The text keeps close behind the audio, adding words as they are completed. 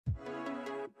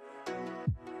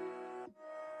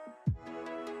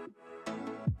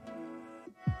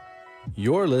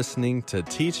You're listening to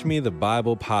Teach Me the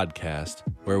Bible podcast,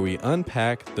 where we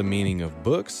unpack the meaning of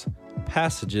books,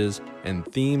 passages, and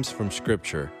themes from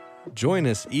Scripture. Join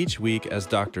us each week as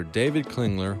Dr. David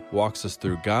Klingler walks us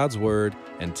through God's Word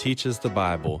and teaches the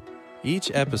Bible.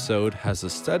 Each episode has a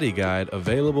study guide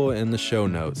available in the show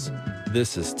notes.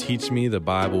 This is Teach Me the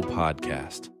Bible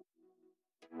podcast.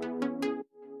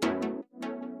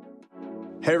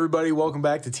 Hey everybody, welcome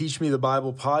back to Teach Me the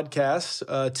Bible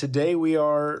podcast. Today we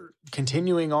are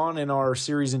continuing on in our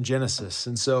series in Genesis.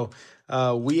 And so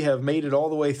we have made it all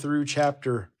the way through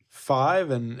chapter 5,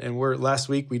 and last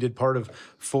week we did part of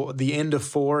the end of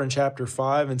 4 in chapter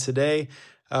 5, and today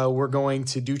we're going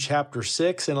to do chapter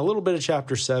 6 and a little bit of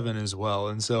chapter 7 as well.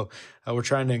 And so we're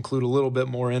trying to include a little bit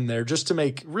more in there just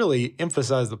to really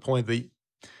emphasize the point that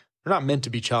they're not meant to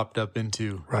be chopped up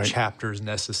into chapters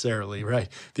necessarily, right?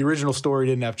 The original story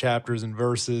didn't have chapters and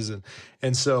verses,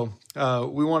 and so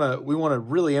we want to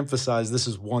really emphasize this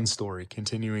is one story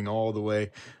continuing all the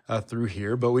way through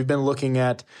here. But we've been looking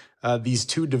at these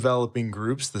two developing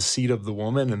groups, the seed of the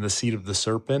woman and the seed of the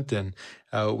serpent, and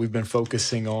we've been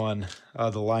focusing on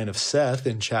the line of Seth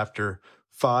in chapter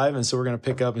 5, and so we're going to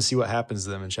pick up and see what happens to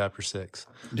them in chapter 6.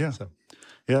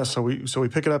 So we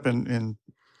pick it up in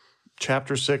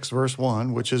chapter 6, verse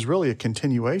 1, which is really a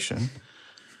continuation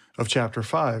of chapter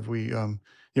 5. We,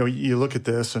 you look at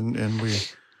this and we,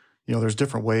 there's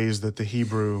different ways that the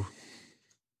Hebrew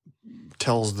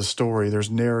tells the story.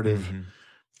 There's narrative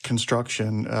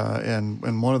construction,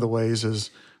 and one of the ways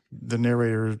is the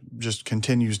narrator just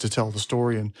continues to tell the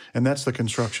story, and that's the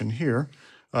construction here.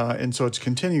 And so it's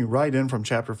continuing right in from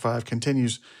chapter 5,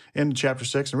 continues into chapter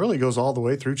 6, and really goes all the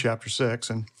way through chapter 6.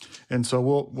 And so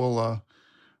we'll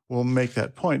make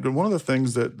that point. But one of the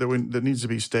things that needs to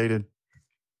be stated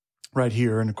right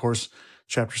here, and of course,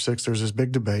 chapter 6, there's this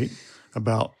big debate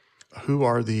about who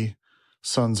are the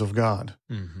sons of God.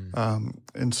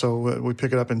 And so we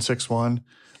pick it up in 6:1.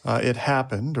 It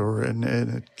happened,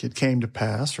 and it came to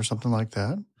pass, or something like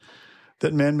that,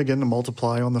 that men began to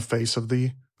multiply on the face of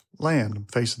the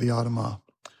land, face of the Adamah.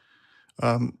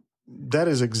 That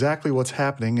is exactly what's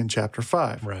happening in chapter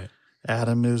 5. Right.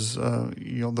 Adam is,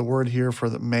 the word here for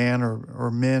the man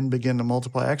or men begin to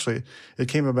multiply. Actually, it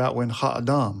came about when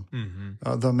Ha-Adam,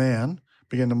 the man,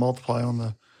 began to multiply on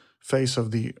the face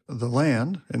of the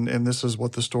land. And this is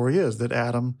what the story is, that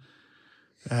Adam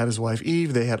had his wife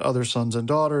Eve. They had other sons and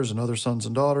daughters and other sons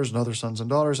and daughters and other sons and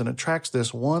daughters. And it tracks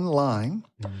this one line,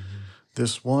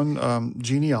 this one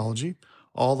genealogy,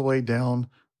 all the way down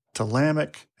to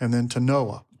Lamech and then to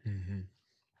Noah.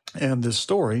 And this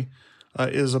story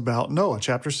is about Noah.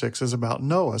 Chapter 6 is about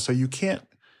Noah. So you can't,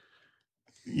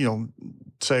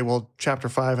 say, well, chapter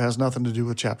 5 has nothing to do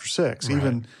with chapter 6.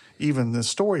 Right. Even the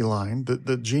storyline,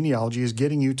 the genealogy is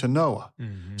getting you to Noah,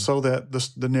 so that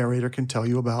the narrator can tell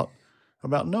you about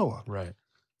Noah. Right.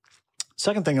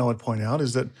 Second thing I would point out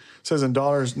is that it says, and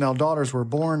daughters were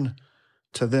born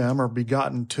to them or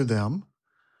begotten to them,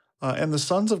 and the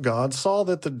sons of God saw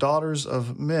that the daughters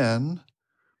of men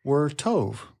were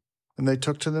tov. And they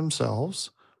took to themselves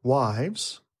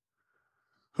wives,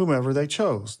 whomever they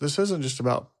chose. This isn't just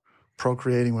about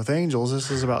procreating with angels. This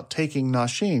is about taking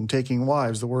nashim, taking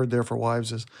wives. The word there for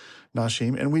wives is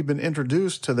nashim. And we've been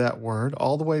introduced to that word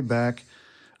all the way back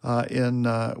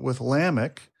with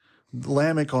Lamech.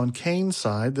 Lamech on Cain's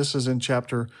side. This is in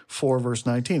chapter 4, verse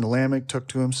 19. Lamech took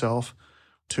to himself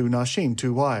two nashim,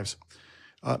 two wives.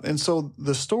 And so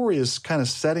the story is kind of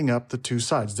setting up the two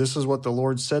sides. This is what the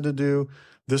Lord said to do.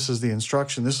 This is the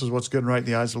instruction. This is what's good and right in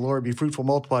the eyes of the Lord. Be fruitful,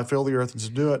 multiply, fill the earth, and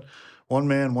subdue it. One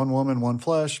man, one woman, one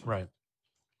flesh. Right.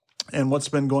 And what's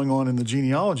been going on in the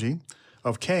genealogy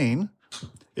of Cain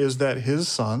is that his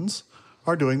sons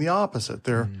are doing the opposite.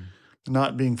 They're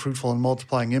not being fruitful and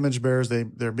multiplying image bearers.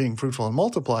 They're being fruitful and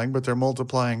multiplying, but they're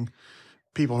multiplying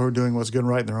people who are doing what's good and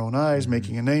right in their own eyes,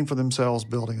 making a name for themselves,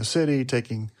 building a city,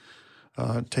 taking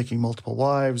multiple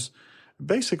wives,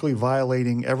 basically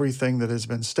violating everything that has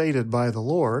been stated by the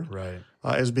Lord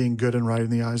as being good and right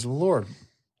in the eyes of the Lord.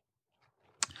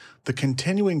 The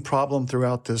continuing problem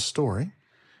throughout this story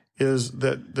is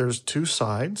that there's two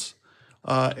sides,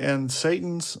 and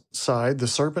Satan's side, the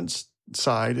serpent's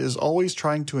side, is always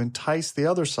trying to entice the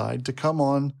other side to come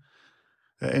on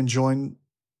and join,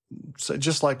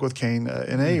 just like with Cain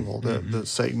and Abel. The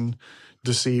Satan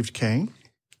deceived Cain.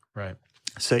 Right.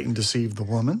 Satan deceived the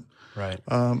woman. Right.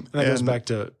 And that goes back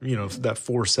to, that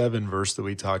 4:7 verse that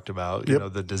we talked about,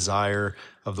 the desire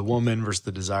of the woman versus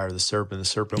the desire of the serpent. The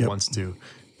serpent wants to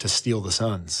steal the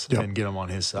sons and get them on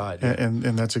his side.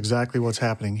 And that's exactly what's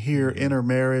happening here.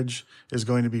 Intermarriage is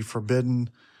going to be forbidden.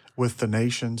 with the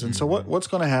nations. And so what's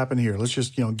going to happen here? Let's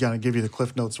just, kind of give you the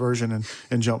Cliff Notes version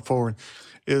and jump forward,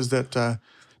 is that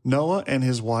Noah and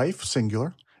his wife,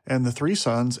 singular, and the 3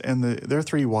 sons and their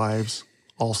 3 wives,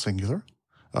 all singular.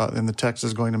 And the text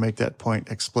is going to make that point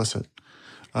explicit.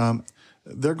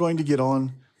 They're going to get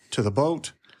on to the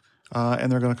boat,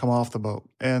 and they're going to come off the boat.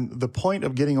 And the point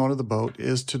of getting onto the boat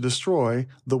is to destroy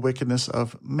the wickedness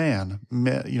of man.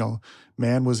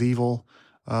 Man was evil.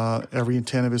 Every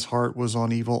intent of his heart was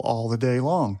on evil all the day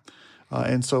long.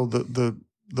 And so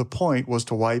the point was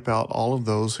to wipe out all of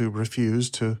those who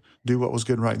refused to do what was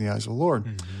good and right in the eyes of the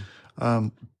Lord.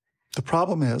 The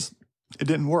problem is it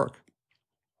didn't work.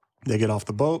 They get off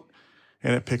the boat,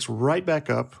 and it picks right back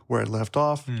up where it left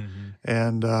off,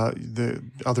 and the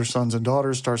other sons and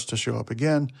daughters starts to show up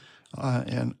again,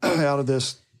 and out of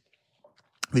this,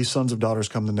 these sons of daughters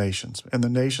come the nations, and the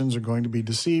nations are going to be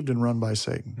deceived and run by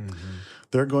Satan.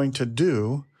 They're going to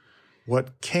do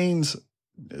what Cain's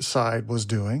side was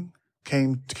doing,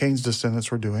 Cain's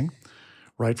descendants were doing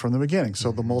right from the beginning.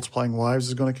 So the multiplying wives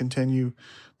is going to continue.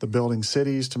 The building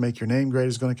cities to make your name great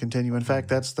is going to continue. In fact,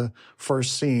 that's the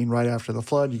first scene right after the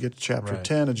flood. You get to chapter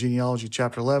 10, a genealogy,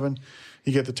 chapter 11,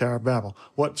 you get the Tower of Babel.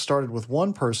 What started with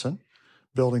one person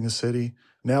building a city,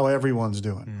 now everyone's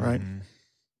doing, right?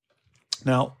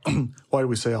 Now, why do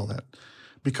we say all that?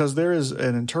 Because there is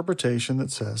an interpretation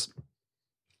that says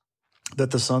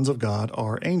that the sons of God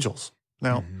are angels.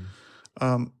 Now,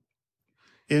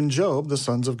 in Job, the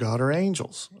sons of God are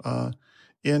angels.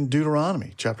 In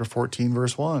Deuteronomy, chapter 14,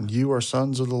 verse 1, you are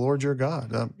sons of the Lord your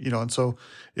God. And so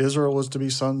Israel was to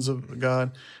be sons of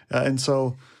God. And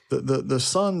so the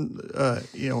son,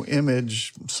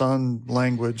 image, son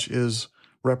language is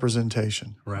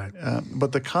representation. Right.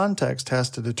 But the context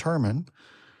has to determine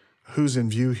who's in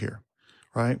view here,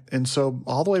 right? And so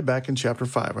all the way back in chapter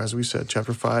 5, as we said,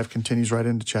 chapter 5 continues right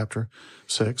into chapter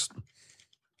 6.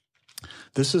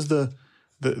 This is the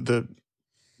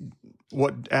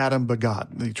what Adam begot.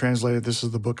 He translated, this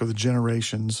is the book of the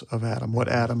generations of Adam, what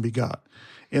Adam begot.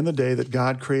 In the day that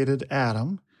God created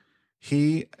Adam,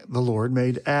 he, the Lord,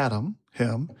 made Adam,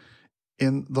 him,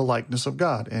 in the likeness of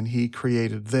God. And he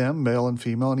created them, male and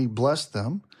female, and he blessed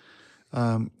them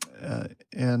and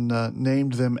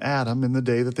named them Adam in the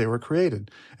day that they were created.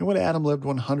 And when Adam lived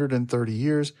 130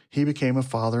 years, he became a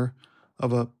father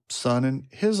of a son in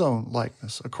his own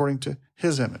likeness, according to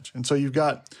his image. And so you've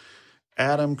got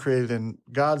Adam created in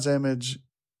God's image,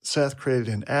 Seth created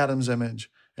in Adam's image,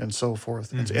 and so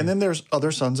forth. And then there's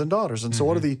other sons and daughters. And so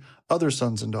what are the other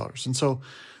sons and daughters? And so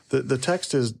the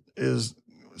text is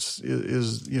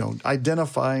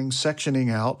identifying,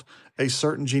 sectioning out a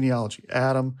certain genealogy.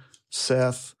 Adam,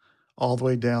 Seth, all the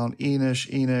way down,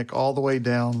 Enoch, all the way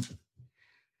down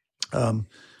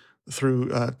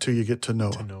through till you get to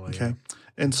Noah. Okay? Yeah.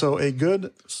 And so a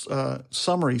good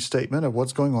summary statement of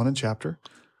what's going on in chapter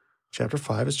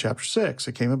 5 is chapter 6.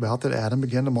 It came about that Adam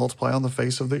began to multiply on the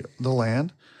face of the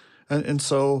land, and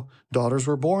so daughters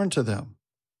were born to them.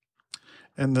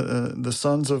 And the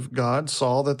sons of God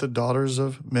saw that the daughters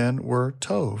of men were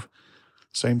tov.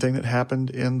 Same thing that happened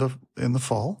in the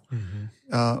fall.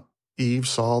 Eve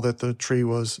saw that the tree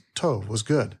was tov, was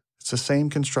good. It's the same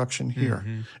construction here.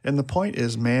 And the point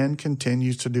is, man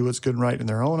continues to do what's good and right in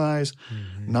their own eyes,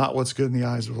 not what's good in the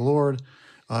eyes of the Lord.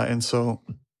 And so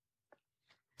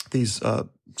these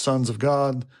sons of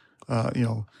God,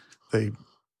 they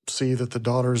see that the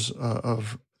daughters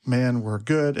of man were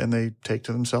good, and they take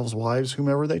to themselves wives,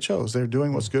 whomever they chose. They're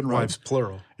doing what's good and right. Wives,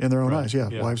 plural. In their own eyes,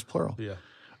 wives, plural. Yeah.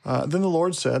 Then the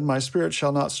Lord said, my spirit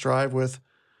shall not strive with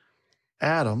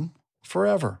Adam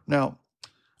forever. Now,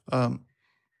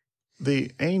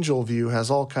 the angel view has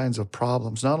all kinds of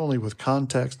problems, not only with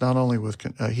context, not only with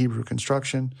Hebrew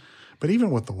construction, but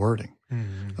even with the wording.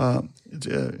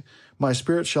 My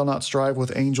spirit shall not strive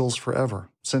with angels forever,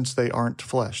 since they aren't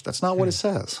flesh. That's not what it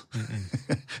says.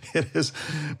 It is,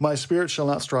 my spirit shall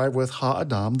not strive with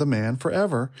Ha-Adam, the man,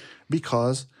 forever,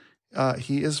 because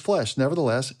he is flesh.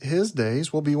 Nevertheless, his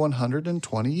days will be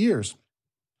 120 years.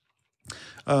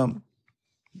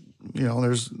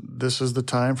 This is the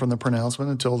time from the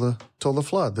pronouncement until the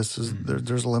flood. This is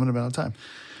there's a limited amount of time.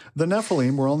 The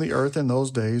Nephilim were on the earth in those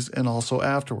days and also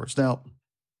afterwards. Now,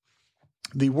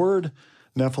 the word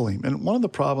Nephilim, and one of the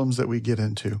problems that we get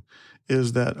into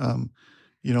is that,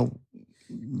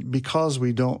 because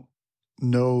we don't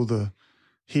know the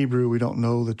Hebrew, we don't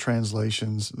know the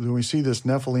translations, when we see this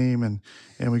Nephilim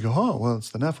and we go, oh, well,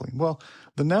 it's the Nephilim. Well,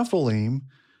 the Nephilim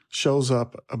shows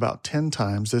up about 10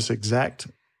 times. This exact,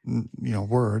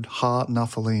 word,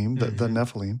 Ha-Nephilim, the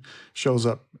Nephilim, shows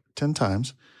up 10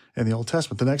 times in the Old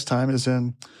Testament. The next time is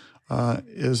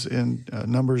in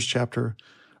Numbers chapter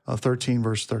 13,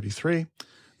 verse 33.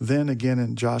 Then again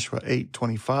in Joshua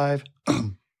 8:25.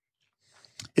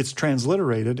 It's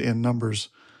transliterated in Numbers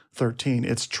 13.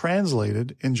 It's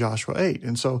translated in Joshua 8.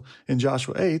 And so in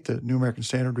Joshua 8, the New American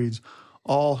Standard reads,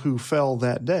 all who fell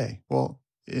that day. Well,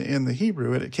 in the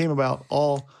Hebrew, it came about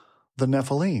all the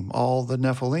Nephilim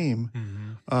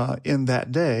in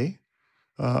that day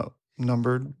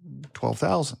numbered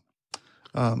 12,000.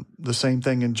 The same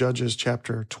thing in Judges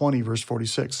chapter 20, verse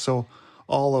 46. So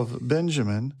all of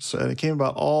Benjamin, so it came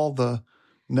about all the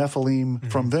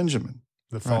Nephilim from Benjamin.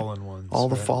 The fallen ones. All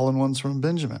the fallen ones from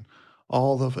Benjamin.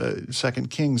 All the 2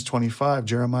 Kings 25,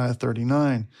 Jeremiah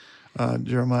 39,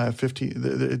 Jeremiah 50.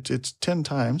 It's 10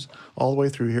 times all the way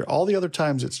through here. All the other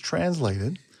times it's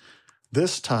translated.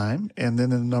 This time, and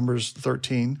then in Numbers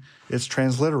 13, it's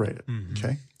transliterated.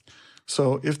 Okay?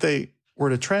 So if they were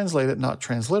to translate it, not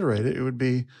transliterate it, it would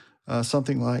be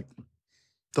something like,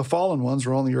 the fallen ones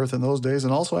were on the earth in those days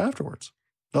and also afterwards.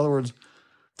 In other words,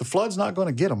 the flood's not going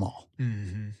to get them all.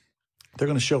 They're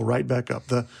going to show right back up.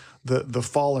 The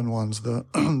fallen ones, the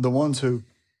ones who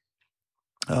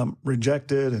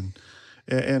rejected,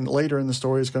 and later in the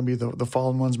story, it's going to be the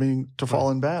fallen ones, meaning to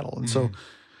fall in battle. And so,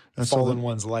 fallen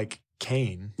ones like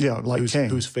Cain, Cain,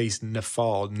 who's faced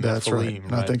Nephilim. That's right.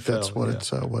 And I think that's what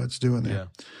it's doing there.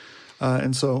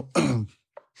 And so,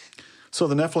 so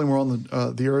the Nephilim were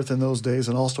on the earth in those days,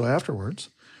 and also afterwards,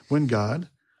 when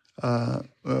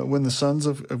when the sons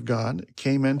of God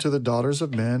came into the daughters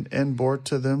of men and bore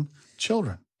to them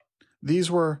children. These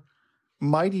were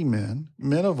mighty men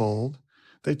of old.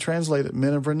 They translate it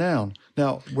men of renown.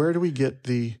 Now, where do we get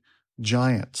the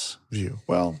giants view?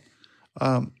 Well,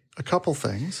 a couple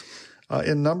things.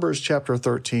 In Numbers chapter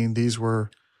 13, they were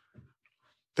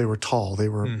tall. They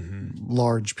were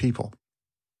large people.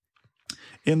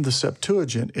 In the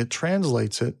Septuagint, it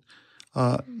translates it,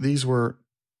 these were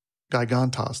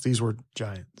gigantos. These were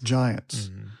giants.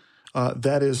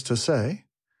 That is to say,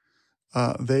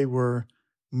 they were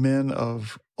men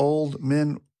of old,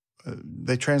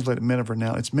 they translated men of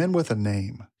renown. It's men with a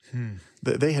name.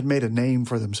 They had made a name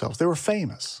for themselves. They were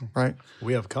famous, right?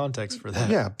 We have context for that.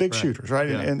 Yeah, big shooters, right?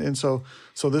 Yeah. And so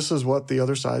this is what the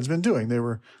other side's been doing. They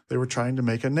were trying to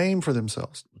make a name for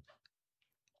themselves.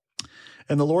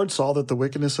 And the Lord saw that the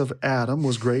wickedness of Adam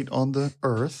was great on the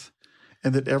earth,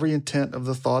 and that every intent of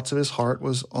the thoughts of his heart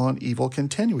was on evil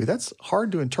continually. That's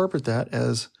hard to interpret that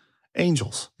as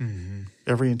angels.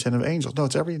 Every intent of angels. No,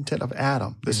 it's every intent of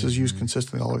Adam. This is used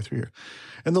consistently all the way through here.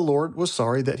 And the Lord was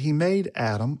sorry that he made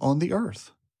Adam on the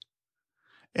earth.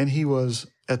 And he was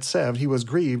𝐶𝐸𝑑, he was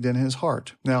grieved in his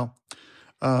heart. Now,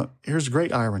 here's a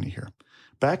great irony here.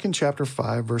 Back in chapter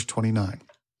 5, verse 29,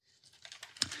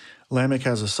 Lamech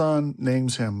has a son,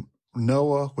 names him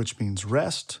Noah, which means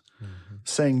rest,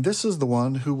 saying, this is the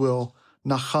one who will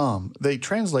nacham. They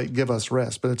translate give us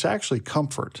rest, but it's actually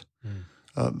comfort.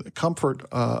 Comfort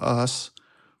us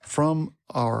from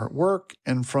our work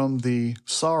and from the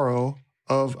sorrow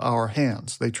of our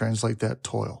hands. They translate that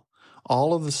toil.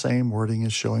 All of the same wording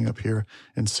is showing up here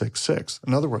in 6:6.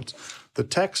 In other words, the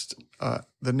text,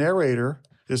 the narrator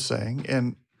is saying,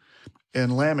 and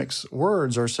Lamech's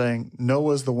words are saying,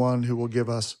 Noah's the one who will give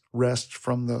us rest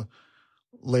from the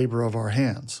labor of our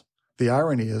hands. The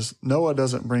irony is Noah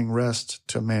doesn't bring rest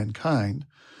to mankind.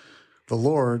 The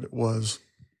Lord was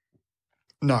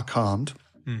nachamed,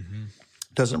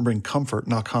 doesn't bring comfort,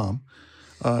 nacham,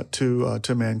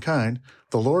 to mankind.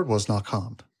 The Lord was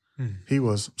nachamed. He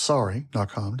was sorry,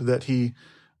 nachamed, that he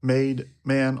made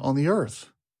man on the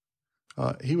earth.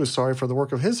 He was sorry for the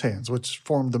work of his hands, which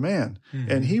formed the man.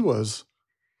 And he was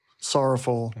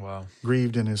sorrowful,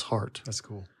 grieved in his heart. That's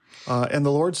cool. And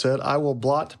the Lord said, I will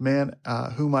blot man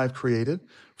whom I've created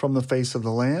from the face of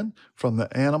the land, from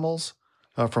the animals,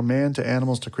 from man to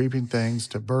animals to creeping things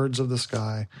to birds of the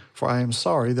sky, for I am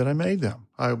sorry that I made them.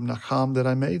 I am nacham that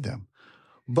I made them.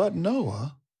 But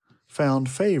Noah found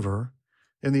favor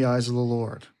in the eyes of the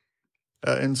Lord.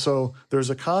 And so there's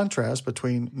a contrast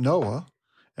between Noah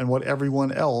and what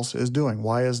everyone else is doing.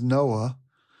 Why is Noah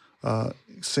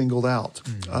singled out?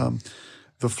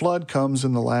 The flood comes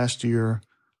in the last year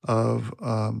of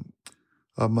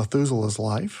Methuselah's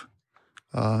life,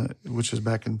 which is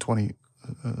back in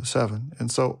 27.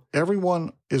 And so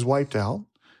everyone is wiped out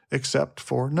except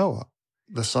for Noah.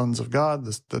 The sons of God,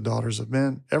 the daughters of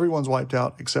men, everyone's wiped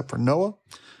out except for Noah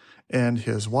and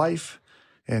his wife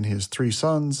and his 3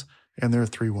 sons and their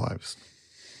 3 wives.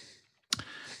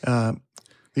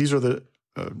 These are the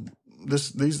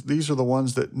these are the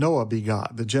ones that Noah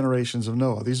begot, the generations of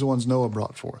Noah. These are the ones Noah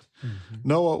brought forth.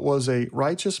 Noah was a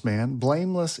righteous man,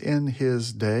 blameless in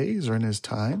his days or in his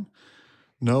time.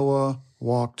 Noah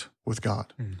walked with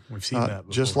God. We've seen that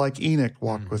before. Just like Enoch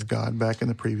walked with God back in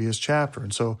the previous chapter.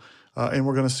 And so, and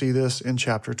we're going to see this in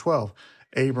chapter 12.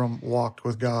 Abram walked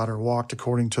with God, or walked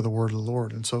according to the word of the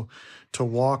Lord. And so to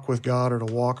walk with God or to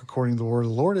walk according to the word of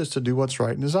the Lord is to do what's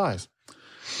right in his eyes.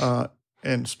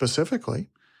 And specifically,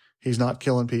 he's not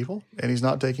killing people, and he's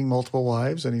not taking multiple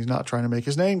wives, and he's not trying to make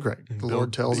his name great. The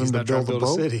Lord tells him to build a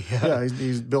boat. City. Yeah,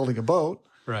 he's building a boat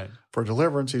for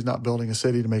deliverance. He's not building a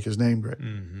city to make his name great.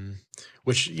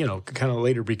 Which, kind of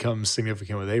later becomes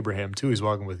significant with Abraham, too. He's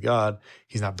walking with God.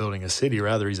 He's not building a city.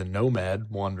 Rather, he's a nomad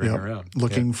wandering around.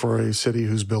 Looking for a city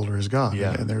whose builder is God.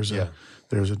 Yeah. And there's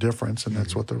a difference, and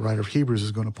that's what the writer of Hebrews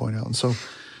is going to point out. And so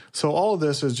all of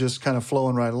this is just kind of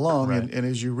flowing right along. Right. And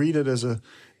as you read it as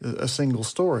a single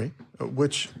story,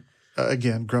 which,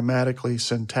 again, grammatically,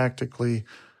 syntactically,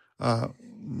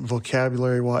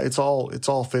 vocabulary-wise, it's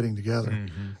all fitting together.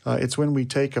 It's when we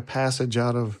take a passage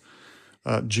out of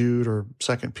Jude or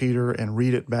 2 Peter and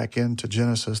read it back into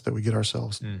Genesis that we get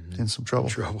ourselves in some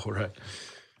trouble. Right.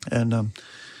 And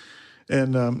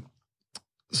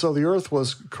so the earth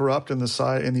was corrupt in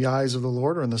the eyes of the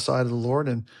Lord, or in the sight of the Lord,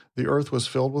 and the earth was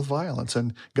filled with violence.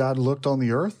 And God looked on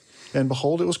the earth, and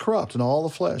behold, it was corrupt, and all the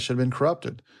flesh had been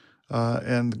corrupted.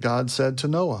 And God said to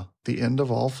Noah, "The end of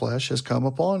all flesh has come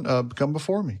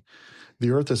before me.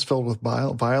 The earth is filled with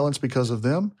violence because of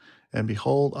them, and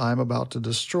behold, I am about to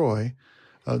destroy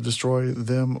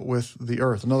them with the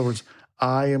earth." In other words,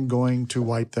 I am going to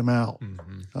wipe them out.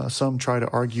 Some try to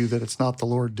argue that it's not the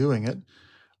Lord doing it,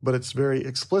 but it's very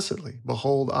explicitly,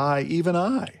 "Behold, even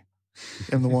I,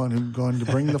 am the one who's going to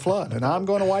bring the flood, and I'm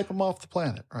going to wipe them off the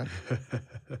planet," right?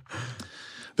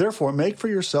 "Therefore, make for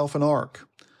yourself an ark."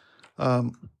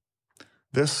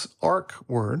 This ark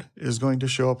word is going to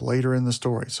show up later in the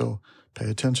story, so pay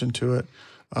attention to it.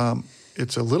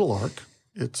 It's a little ark.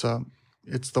 It's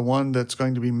the one that's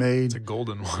going to be made. It's a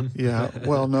golden one. Yeah.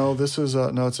 Well, no, it's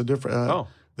a different.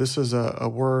 This is a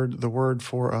word. The word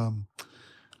for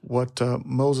what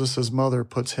Moses' mother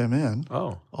puts him in.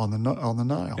 On the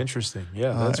Nile. Interesting.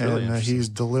 Yeah, that's really interesting. He's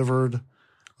delivered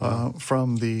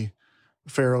from the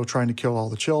Pharaoh trying to kill all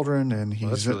the children, and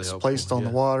he's really placed on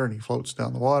the water, and he floats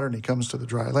down the water, and he comes to the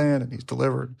dry land, and he's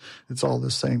delivered. It's all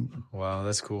the same. Wow,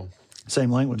 that's cool.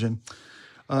 Same language,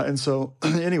 and so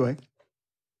anyway,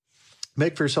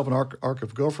 make for yourself an ark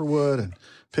of gopher wood and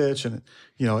pitch, and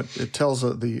it tells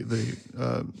the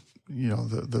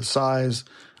size,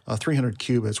 300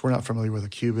 cubits. We're not familiar with a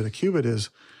cubit. A cubit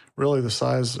is really the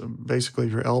size, basically,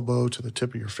 of your elbow to the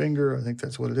tip of your finger. I think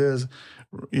that's what it is.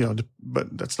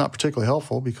 But that's not particularly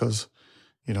helpful because,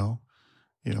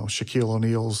 Shaquille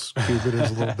O'Neal's cubit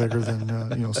is a little bigger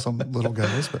than some little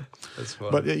guys. But that's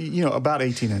funny. But about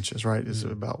 18 inches, right, is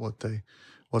about what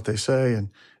they say,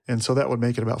 and so that would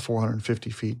make it about 450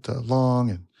 feet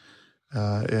long,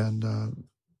 and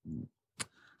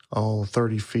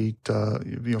 30 feet,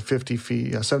 50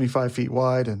 feet, 75 feet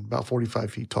wide, and about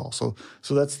 45 feet tall. So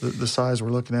that's the size we're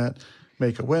looking at.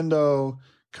 Make a window,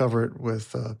 cover it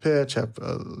with pitch, have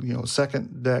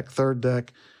second deck, third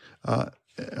deck,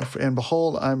 and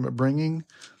behold, I'm bringing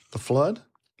the flood.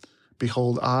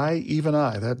 Behold, even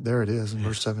I, there it is in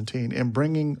verse 17, am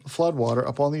bringing flood water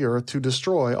upon the earth to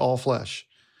destroy all flesh,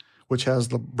 which has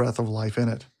the breath of life in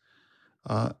it.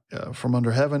 From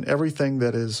under heaven, everything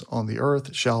that is on the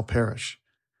earth shall perish.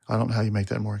 I don't know how you make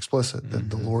that more explicit than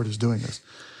the Lord is doing this.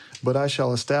 But I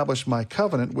shall establish my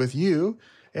covenant with you,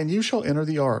 and you shall enter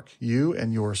the ark, you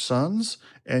and your sons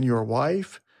and your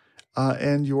wife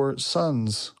and your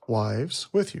sons' wives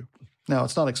with you. Now,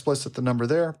 it's not explicit, the number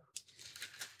there,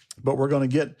 but we're going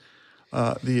to get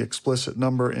the explicit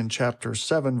number in chapter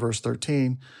 7, verse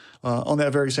 13. On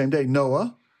that very same day,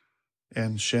 Noah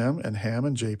and Shem and Ham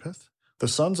and Japheth, the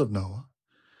sons of Noah,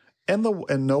 and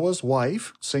Noah's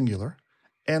wife, singular,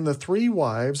 and the 3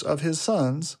 wives of his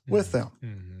sons with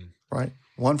them, right?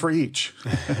 One for each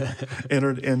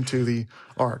entered into the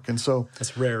ark. And so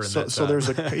that's rare in that time. So there's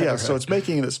right. So it's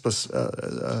making it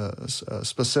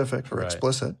specific or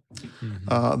explicit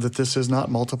that this is not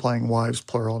multiplying wives,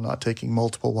 plural, not taking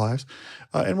multiple wives.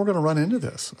 And we're going to run into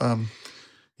this.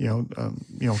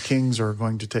 Kings are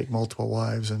going to take multiple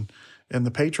wives, and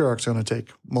the patriarch's going to take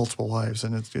multiple wives,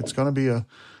 and it's going to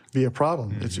be a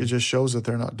problem. It just shows that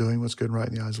they're not doing what's good and right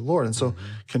in the eyes of the Lord. And so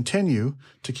continue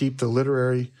to keep the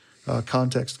literary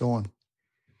context going.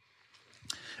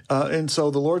 And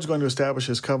so the Lord's going to establish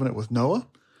his covenant with Noah,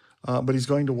 but he's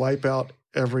going to wipe out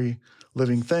every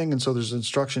living thing. And so there's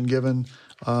instruction given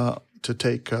to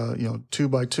take 2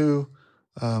 by 2,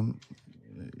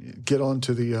 get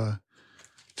onto the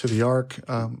ark,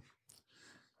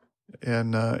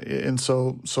 and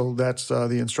so that's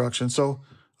the instruction. So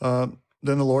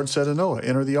then the Lord said to Noah,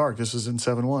 enter the ark. This is in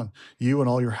 7:1. You and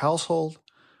all your household,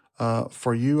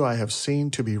 for you I have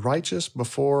seen to be righteous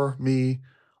before me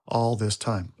all this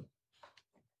time.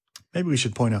 Maybe we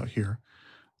should point out here,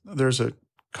 there's a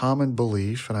common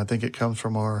belief, and I think it comes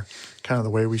from our kind of the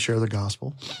way we share the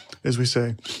gospel, is we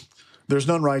say, there's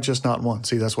none righteous, not one.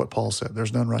 See, that's what Paul said.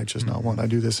 There's none righteous, not one. I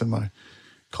do this in my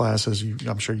classes.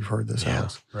 I'm sure you've heard this,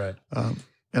 Alex. Right.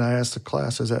 And I ask the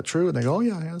class, is that true? And they go, oh,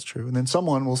 yeah, that's true. And then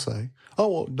someone will say, oh,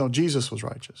 well, no, Jesus was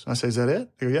righteous. And I say, is that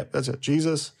it? They go, yep, that's it.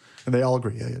 Jesus. And they all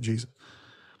agree, yeah, Jesus.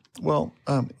 Well,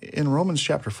 in Romans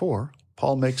chapter 4,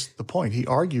 Paul makes the point. He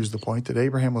argues the point that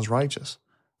Abraham was righteous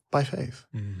by faith.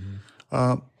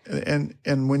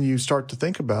 And when you start to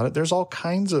think about it, there's all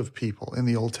kinds of people in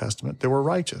the Old Testament that were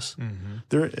righteous.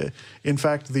 There, in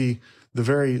fact, the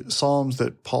very Psalms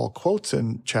that Paul quotes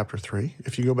in chapter 3,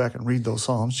 if you go back and read those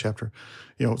Psalms,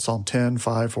 Psalm 10,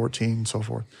 5, 14, and so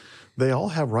forth, they all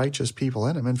have righteous people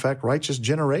in them. In fact, righteous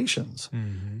generations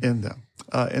in them.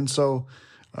 And so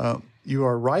you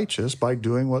are righteous by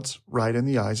doing what's right in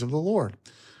the eyes of the Lord,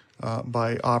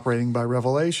 by operating by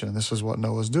revelation. This is what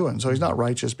Noah's doing. So he's not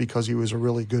righteous because he was a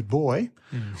really good boy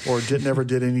or never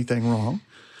did anything wrong,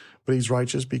 but he's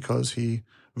righteous because he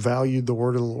valued the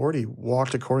word of the Lord. He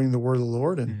walked according to the word of the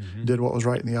Lord and did what was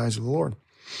right in the eyes of the Lord.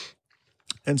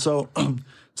 And so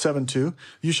 7:2,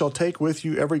 you shall take with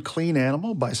you every clean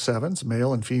animal by sevens,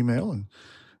 male and female, and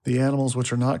the animals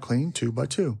which are not clean, 2 by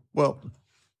 2. Well,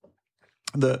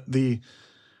 the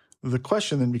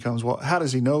question then becomes, well, how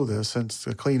does he know this since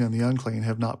the clean and the unclean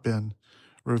have not been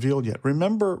revealed yet?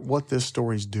 Remember what this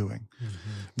story's doing.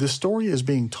 This story is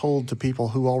being told to people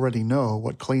who already know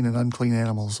what clean and unclean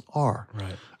animals are.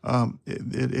 Right.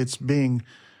 It's being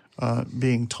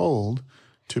told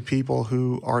to people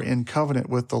who are in covenant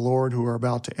with the Lord, who are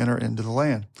about to enter into the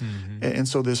land. And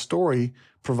so this story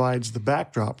provides the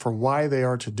backdrop for why they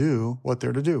are to do what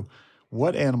they're to do.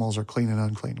 What animals are clean and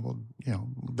unclean? Well,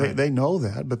 they know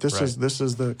that, but this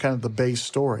is the kind of the base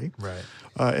story. Right.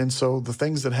 And so the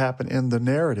things that happen in the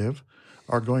narrative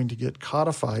are going to get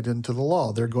codified into the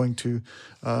law. They're going to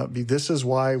this is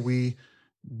why we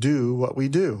do what we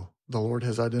do. The Lord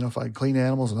has identified clean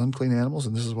animals and unclean animals,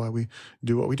 and this is why we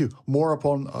do what we do. More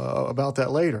about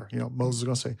that later. Moses is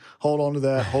going to say, hold on to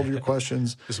that, hold your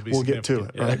questions, we'll get to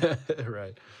it, right?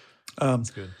 Right.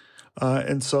 That's good.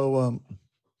 And so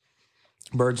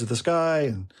birds of the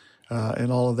sky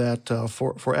and all of that,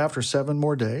 for after 7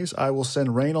 more days, I will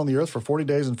send rain on the earth for 40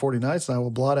 days and 40 nights, and I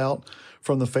will blot out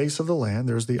from the face of the land,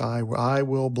 there's the I, where I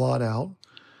will blot out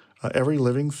every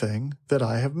living thing that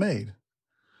I have made.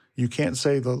 You can't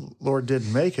say the Lord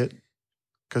didn't make it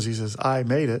because he says, I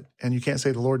made it. And you can't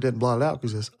say the Lord didn't blot it out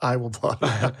because he says, I will blot it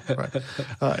out.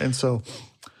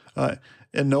 Right?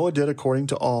 And Noah did according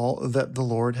to all that the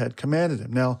Lord had commanded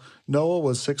him. Now, Noah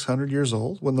was 600 years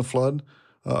old when the flood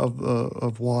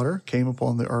of water came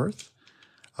upon the earth.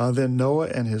 Then Noah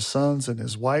and his sons and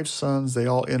his wife's sons, they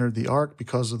all entered the ark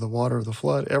because of the water of the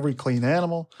flood. Every clean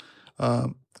animal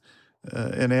and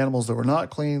animals that were not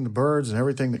clean, the birds and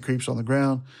everything that creeps on the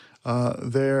ground,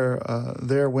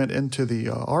 there went into the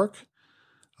ark,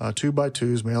 2 by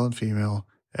 2s, male and female,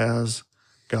 as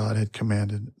God had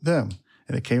commanded them.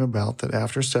 And it came about that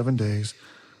after 7 days,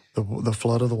 the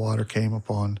flood of the water came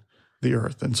upon the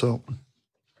earth. And so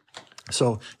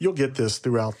you'll get this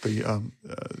throughout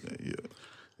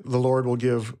the Lord will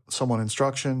give someone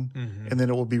instruction, and then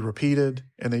it will be repeated,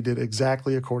 and they did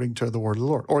exactly according to the word of the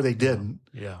Lord. Or they didn't,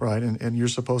 right? And you're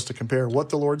supposed to compare what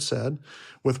the Lord said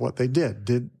with what they did.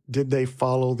 Did they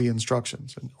follow the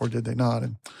instructions, or did they not?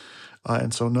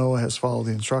 And so Noah has followed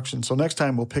the instructions. So next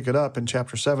time we'll pick it up in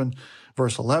chapter 7,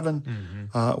 verse 11,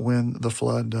 when the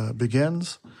flood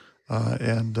begins,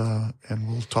 and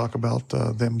we'll talk about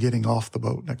them getting off the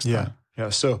boat next time. Yeah.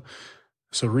 So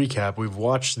recap, we've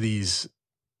watched these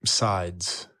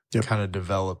sides kind of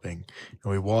developing,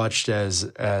 and we watched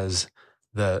as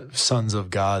the sons of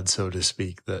God, so to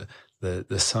speak, the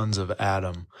sons of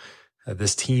Adam.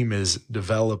 This team is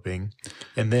developing,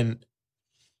 and then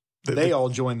they all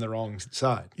join the wrong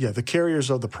side. Yeah, the carriers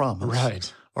of the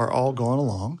promise are all going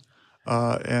along,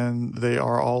 and they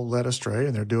are all led astray,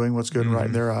 and they're doing what's good and right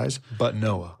in their eyes. But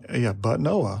Noah. But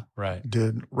Noah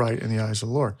did right in the eyes of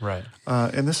the Lord. Right.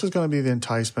 And this is going to be the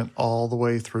enticement all the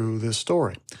way through this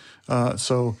story.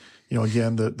 So,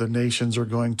 again, the nations are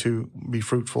going to be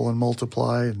fruitful and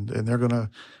multiply, and they're going to,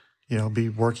 be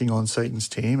working on Satan's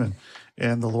team.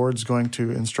 And the Lord's going to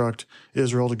instruct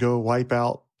Israel to go wipe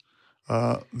out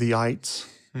the 𝐬𝐻𝐾,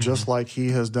 just like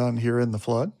he has done here in the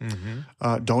flood.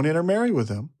 Don't intermarry with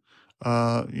them.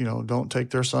 Don't take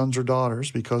their sons or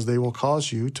daughters because they will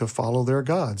cause you to follow their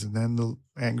gods. And then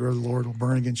anger of the Lord will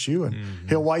burn against you, and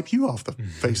he'll wipe you off the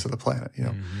face of the planet,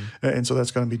 And so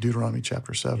that's going to be Deuteronomy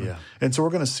chapter 7. Yeah. And so we're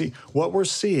going to see what we're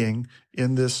seeing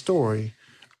in this story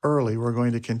early. We're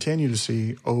going to continue to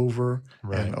see over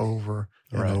and over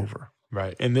and over.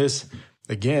 Right. And this,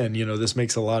 again, this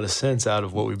makes a lot of sense out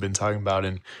of what we've been talking about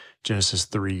in Genesis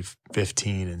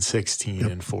 3:15 and 16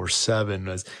 and 4:7,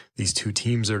 as these two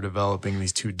teams are developing,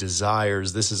 these two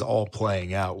desires. This is all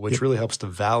playing out, which really helps to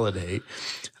validate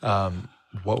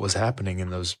what was happening in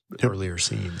those earlier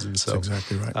scenes. And so, that's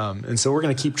exactly right. And so we're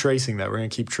going to keep tracing that. We're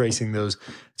going to keep tracing those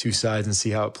two sides and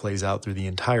see how it plays out through the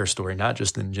entire story, not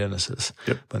just in Genesis,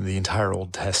 but in the entire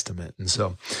Old Testament. And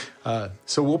so,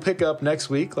 we'll pick up next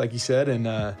week, like you said, in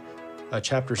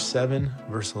chapter 7,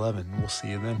 verse 11. We'll see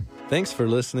you then. Thanks for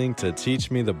listening to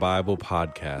Teach Me the Bible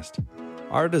podcast.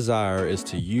 Our desire is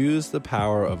to use the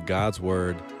power of God's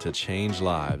Word to change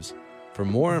lives. For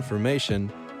more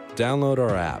information, download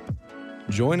our app.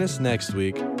 Join us next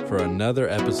week for another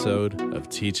episode of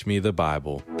Teach Me the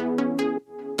Bible.